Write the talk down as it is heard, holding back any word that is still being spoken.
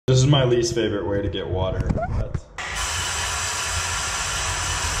This is my least favorite way to get water.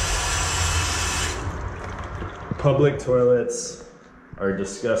 Public toilets are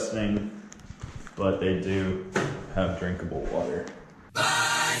disgusting, but they do have drinkable water.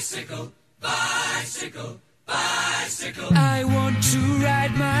 Bicycle, bicycle, bicycle. I want to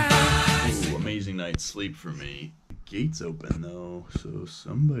ride my bicycle. Ooh, amazing night's sleep for me. Gates open though, so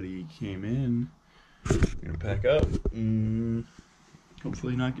somebody came in. I'm gonna pack up and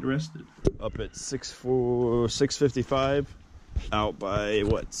hopefully not get arrested. Up at 6:55, out by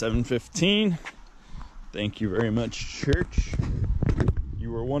what, 7:15. Thank you very much, church.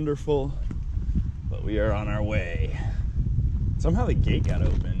 You were wonderful, but we are on our way. Somehow the gate got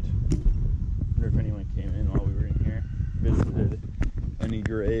opened. I wonder if anyone came in while we were in here, visited any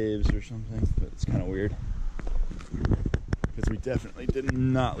graves or something, but it's kind of weird. Because we definitely did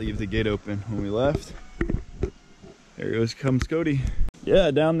not leave the gate open when we left. There comes Cody.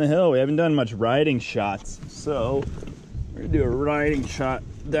 Yeah, down the hill. We haven't done much riding shots, so we're gonna do a riding shot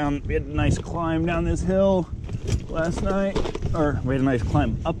down. We had a nice climb down this hill last night, or we had a nice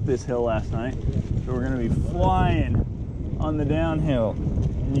climb up this hill last night. So we're gonna be flying on the downhill,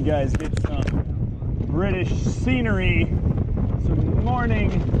 and you guys get some British scenery, some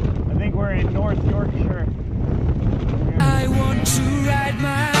morning. I think we're in North Yorkshire. I want to ride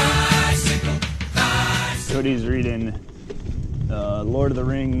my bicycle, bicycle. Cody's reading Lord of the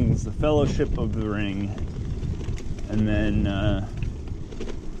Rings, The Fellowship of the Ring. And then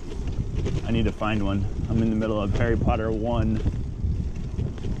I need to find one. I'm in the middle of Harry Potter 1.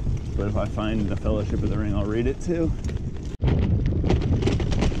 But if I find The Fellowship of the Ring, I'll read it too.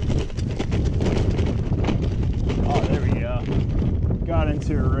 Oh, there we go. Got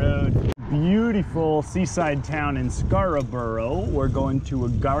into a road. Beautiful seaside town in Scarborough. We're going to a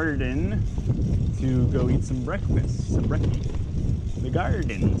garden to go eat some breakfast. Some brekkie. The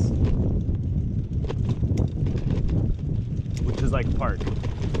gardens. Which is like a park.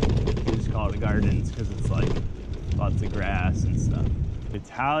 We just call it the gardens because it's like lots of grass and stuff.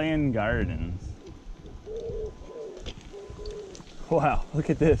 Italian gardens. Wow,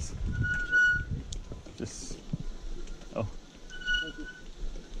 look at this. Just, oh.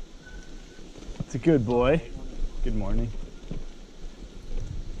 It's a good boy. Good morning.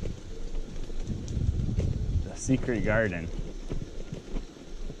 The secret garden.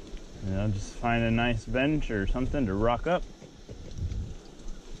 You know, just find a nice bench or something to rock up.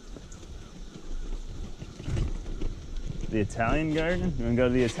 The Italian garden? You wanna go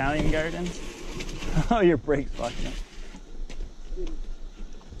to the Italian gardens? Oh, your brake's locking up.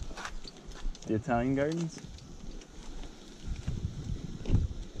 The Italian gardens?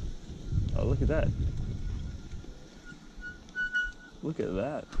 Oh, look at that. Look at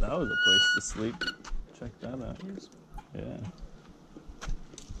that. That was a place to sleep. Check that out. Yeah.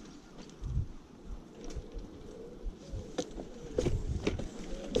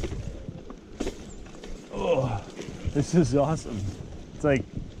 Oh, this is awesome. It's like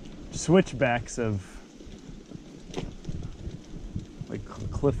switchbacks of like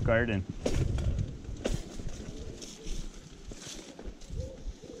Cliff Garden.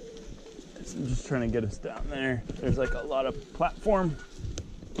 I'm just trying to get us down there. There's like a lot of platform.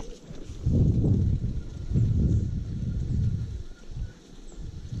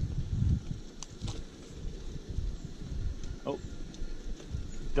 Oh,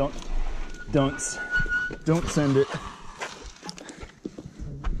 don't send it.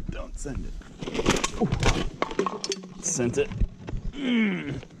 Don't send it. Oh. Sent it.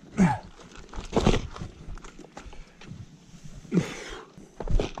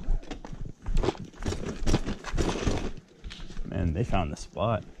 Man, they found the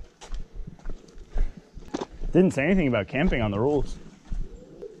spot. Didn't say anything about camping on the rules.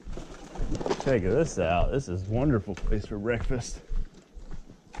 Check this out. This is a wonderful place for breakfast.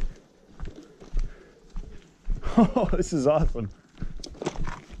 Oh, this is awesome.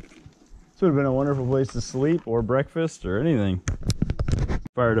 This would have been a wonderful place to sleep or breakfast or anything.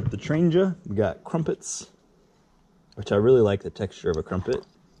 Fired up the Trangia. We got crumpets, which I really like the texture of a crumpet.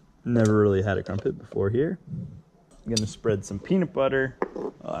 Never really had a crumpet before here. I'm gonna spread some peanut butter.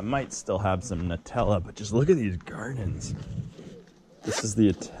 I might still have some Nutella, but just look at these gardens. This is the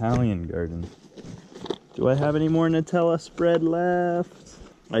Italian garden. Do I have any more Nutella spread left?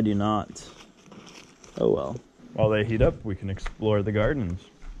 I do not. Oh well. While they heat up, we can explore the gardens.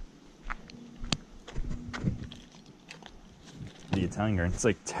 The Italian garden. It's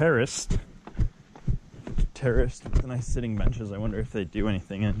like terraced. Terraced with nice sitting benches. I wonder if they do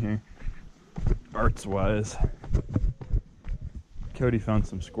anything in here, arts-wise. Cody found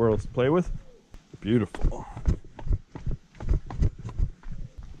some squirrels to play with. Beautiful.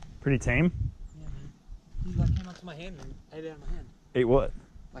 Pretty tame? Yeah, man. He like came up to my hand and ate it out of my hand. Ate what?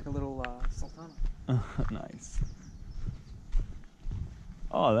 Like a little sultana. Nice.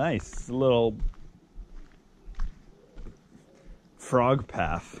 Oh, nice. A little frog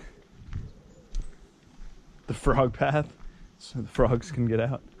path. The frog path, so the frogs can get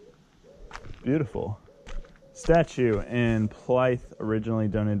out. Beautiful. Statue in Blythe, originally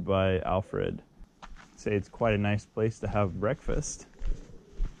donated by Alfred. Say it's quite a nice place to have breakfast.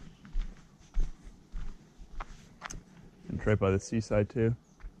 And it's right by the seaside too.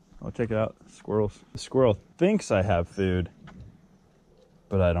 Oh, check it out, squirrels. The squirrel thinks I have food,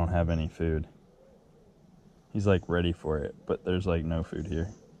 but I don't have any food. He's like ready for it, but there's like no food here.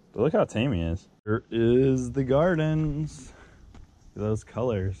 But look how tame he is. Here is the gardens. Look at those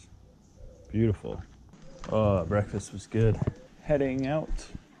colors. Beautiful. Oh, breakfast was good. Heading out.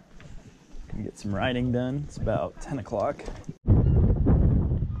 Gonna get some riding done. It's about 10 o'clock.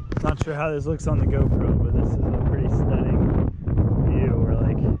 Not sure how this looks on the GoPro, but this is a pretty stunning view. We're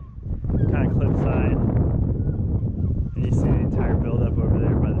like kind of cliffside. And you see the entire buildup over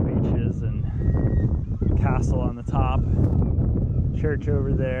there by the beaches and the castle on the top. Church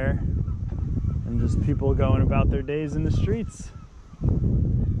over there. And just people going about their days in the streets.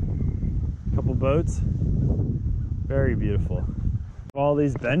 Couple boats. Very beautiful. All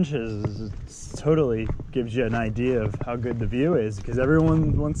these benches, it totally gives you an idea of how good the view is because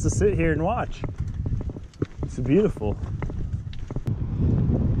everyone wants to sit here and watch. It's beautiful.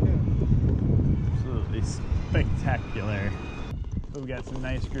 Absolutely spectacular. We've got some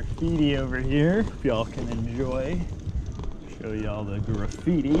nice graffiti over here. If y'all can enjoy. Show y'all the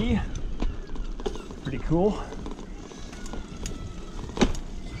graffiti. Pretty cool.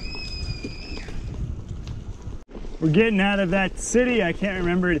 We're getting out of that city. I can't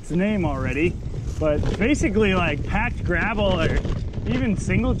remember its name already, but basically like packed gravel or even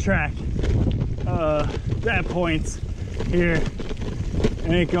single track at points here.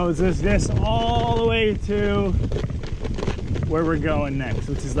 And it goes this all the way to where we're going next,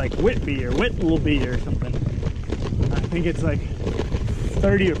 which is like Whitby or Whittleby or something. I think it's like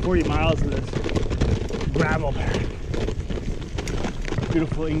 30 or 40 miles of this gravel pack.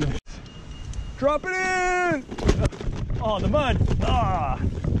 Beautiful English. Drop it in! Oh, the mud! Ah!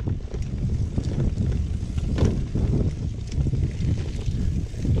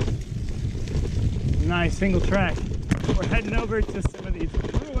 Nice single track. We're heading over to some of these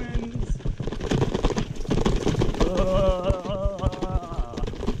ruins. Oh,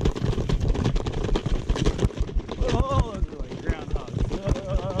 those are like groundhogs.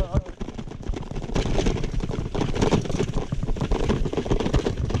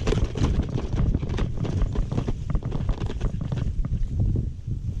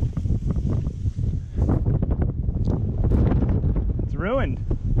 It's ruined.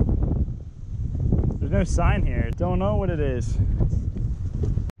 There's no sign here. Don't know what it is.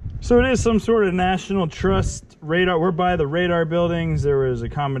 So it is some sort of National Trust radar. We're by the radar buildings. There was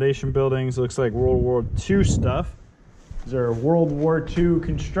accommodation buildings. Looks like World War II stuff. These are World War II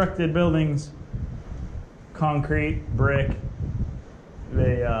constructed buildings. Concrete, brick.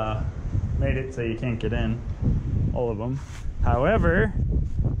 They made it so you can't get in. All of them. However,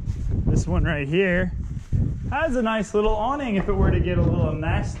 this one right here has a nice little awning. If it were to get a little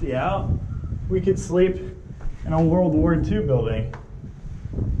nasty out, we could sleep in a World War II building.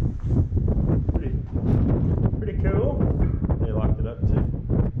 Pretty cool. They locked it up too.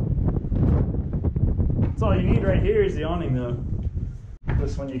 That's all you need right here is the awning though.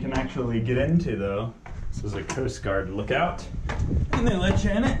 This one you can actually get into though. This is a Coast Guard lookout. And they let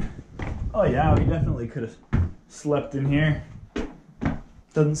you in it. Oh yeah, we definitely could have slept in here.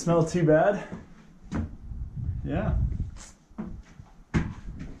 Doesn't smell too bad. Yeah.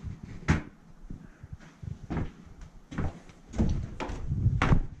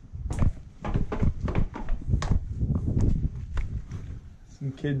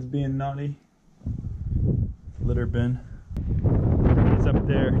 Some kids being naughty. Litter bin. He's up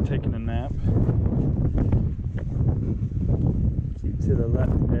there taking a nap. Keep to the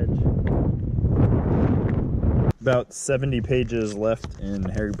left edge. About 70 pages left in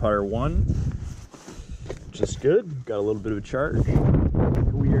Harry Potter 1. Which is good. Got a little bit of a charge.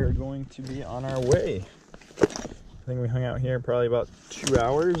 We are going to be on our way. I think we hung out here probably about 2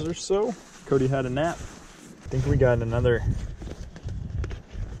 hours or so. Cody had a nap. I think we got another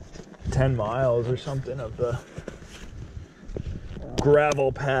 10 miles or something of the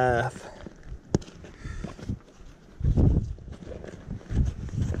gravel path.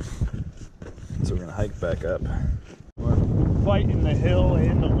 So we're gonna hike back up. We're fighting the hill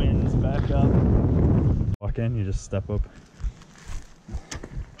and the winds back up. Walk in, you just step up.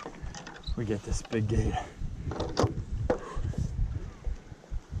 we get this big gate.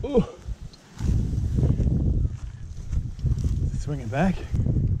 Ooh. Swing it back.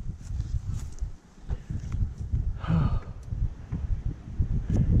 I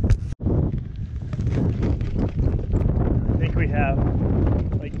think we have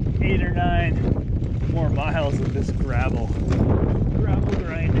like 8 or 9 more miles of this gravel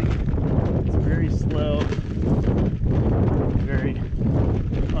grinding. It's very slow, very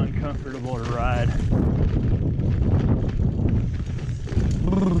uncomfortable to ride.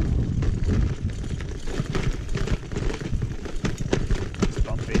 It's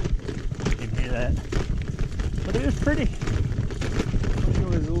bumpy, you can hear that, but it is pretty. I wish it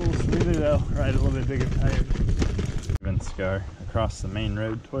was a little smoother though, ride a little bit bigger tires. Even scar across the main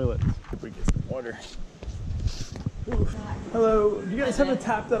road toilet. If we get some water. Ooh. Hello, do you guys have a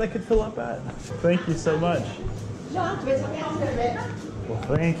tap that I could fill up at? Thank you so much. Well,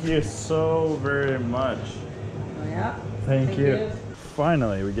 thank you so very much. Thank you.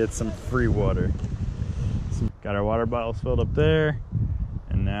 Finally, we get some free water. Got our water bottles filled up there,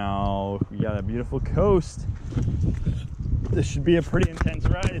 and now we got a beautiful coast. This should be a pretty intense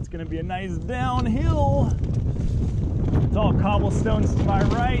ride. It's gonna be a nice downhill. It's all cobblestones to my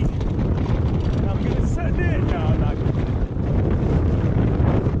right. I'm gonna send it. No, I'm not gonna.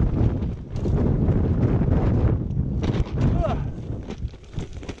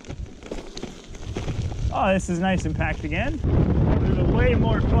 Oh, this is nice and packed again. One of the way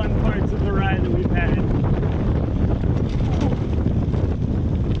more fun parts of the ride that we've had.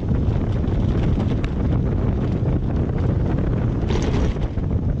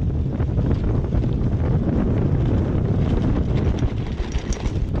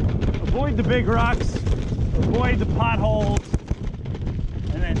 Avoid the big rocks, avoid the potholes,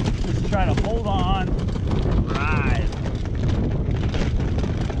 and then just try to hold on and ride.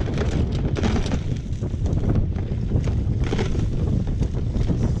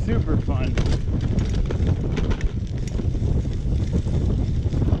 Super fun.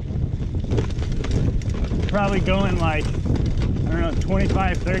 Probably going like, I don't know,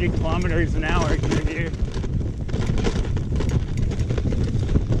 25, 30 kilometers an hour through here.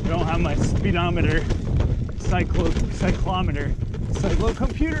 I don't have my speedometer,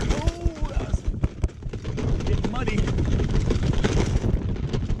 cyclo-computer. Oh, that was getting muddy.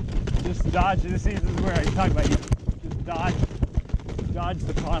 Just dodge. This is where I talk about you. Just dodge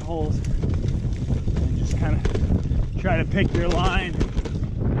the potholes and just kind of try to pick your line.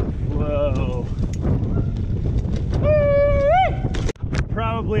 Whoa.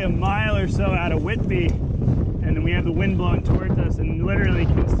 Probably a mile or so out of Whitby, and then we have the wind blowing towards us and literally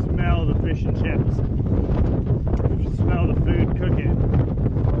can smell the fish and chips. Smell the food cooking.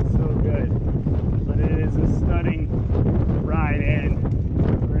 Oh, it's so good. But it is a stunning ride in.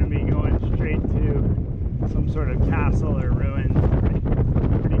 We're going to be going straight to some sort of castle or ruin.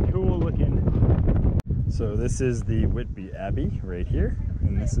 Pretty cool looking. So this is the Whitby Abbey right here,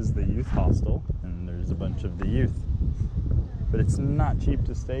 and this is the youth hostel, and there's a bunch of the youth. But it's not cheap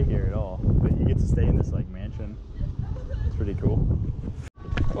to stay here at all. But you get to stay in this like mansion. It's pretty cool.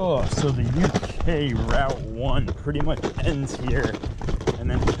 Oh, so the UK Route 1 pretty much ends here and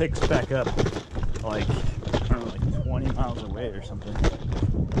then picks back up like, I don't know, like 20 miles away or something.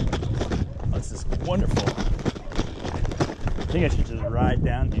 Oh, this is wonderful. I think I should just ride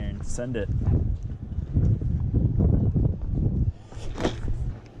down here and send it.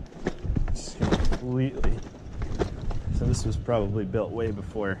 Just completely. So this was probably built way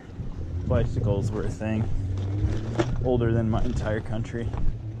before bicycles were a thing. Older than my entire country.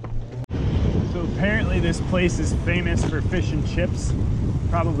 So apparently this place is famous for fish and chips.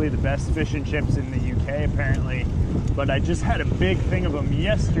 Probably the best fish and chips in the UK apparently. But I just had a big thing of them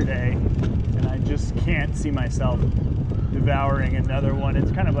yesterday and I just can't see myself devouring another one.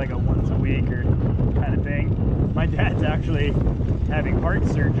 It's kind of like a once a week or kind of thing. My dad's actually having heart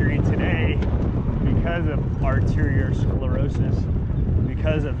surgery today because of arteriosclerosis,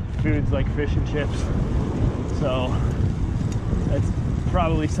 because of foods like fish and chips. So that's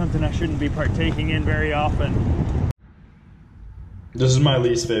probably something I shouldn't be partaking in very often. This is my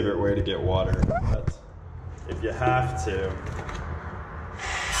least favorite way to get water, but if you have to.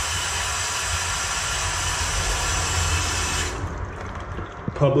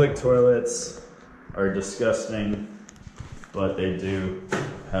 Public toilets are disgusting, but they do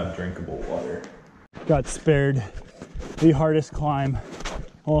have drinkable water. Got spared the hardest climb,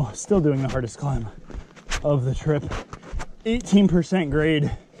 well, still doing the hardest climb of the trip. 18%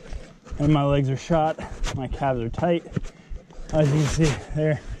 grade, and my legs are shot, my calves are tight. As you can see,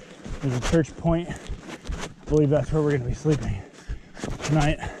 there's a church point. I believe that's where we're gonna be sleeping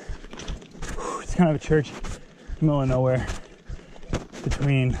tonight. It's kind of a church in the middle of nowhere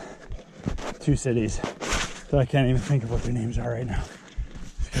between two cities. So I can't even think of what their names are right now.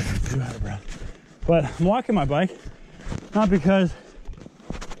 Just because I'm too out of breath. But I'm walking my bike, not because,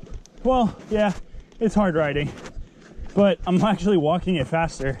 well, yeah, it's hard riding, but I'm actually walking it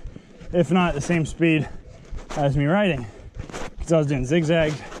faster, if not the same speed as me riding, because I was doing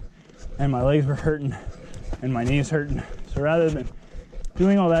zigzags and my legs were hurting and my knees hurting. So rather than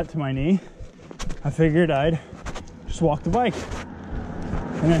doing all that to my knee, I figured I'd just walk the bike.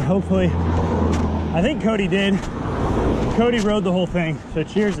 And then hopefully, I think Cody did. Cody rode the whole thing, so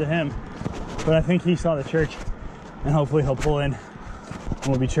cheers to him. But I think he saw the church, and hopefully he'll pull in, and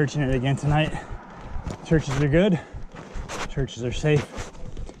we'll be churching it again tonight. Churches are good. Churches are safe.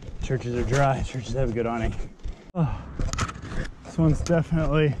 Churches are dry. Churches have a good awning. Oh, this one's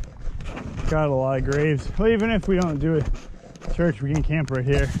definitely got a lot of graves. Well, even if we don't do a church, we can camp right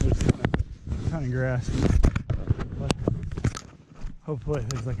here. There's a ton of grass. But hopefully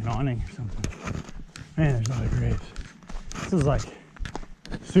there's like an awning or something. Man, there's a lot of graves. This is like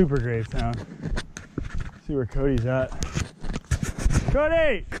super grave town. See where Cody's at.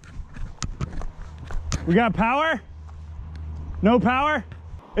 Cody! We got power? No power?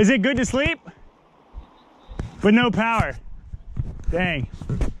 Is it good to sleep? But no power. Dang.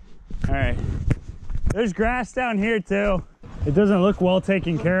 All right. There's grass down here too. It doesn't look well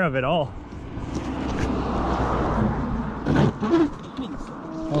taken care of at all.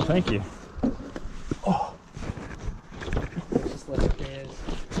 Oh, thank you. Oh. Just let it dance.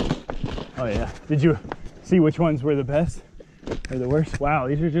 Oh yeah. Did you see which ones were the best or the worst? Wow,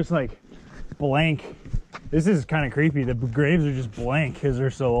 these are just like blank. This is kind of creepy. The graves are just blank because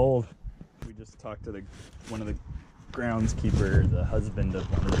they're so old. We just talked to one of the groundskeeper, the husband of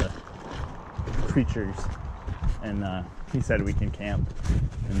one of the creatures, and he said we can camp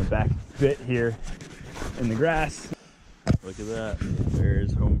in the back bit here in the grass. Look at that.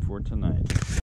 There's home for tonight.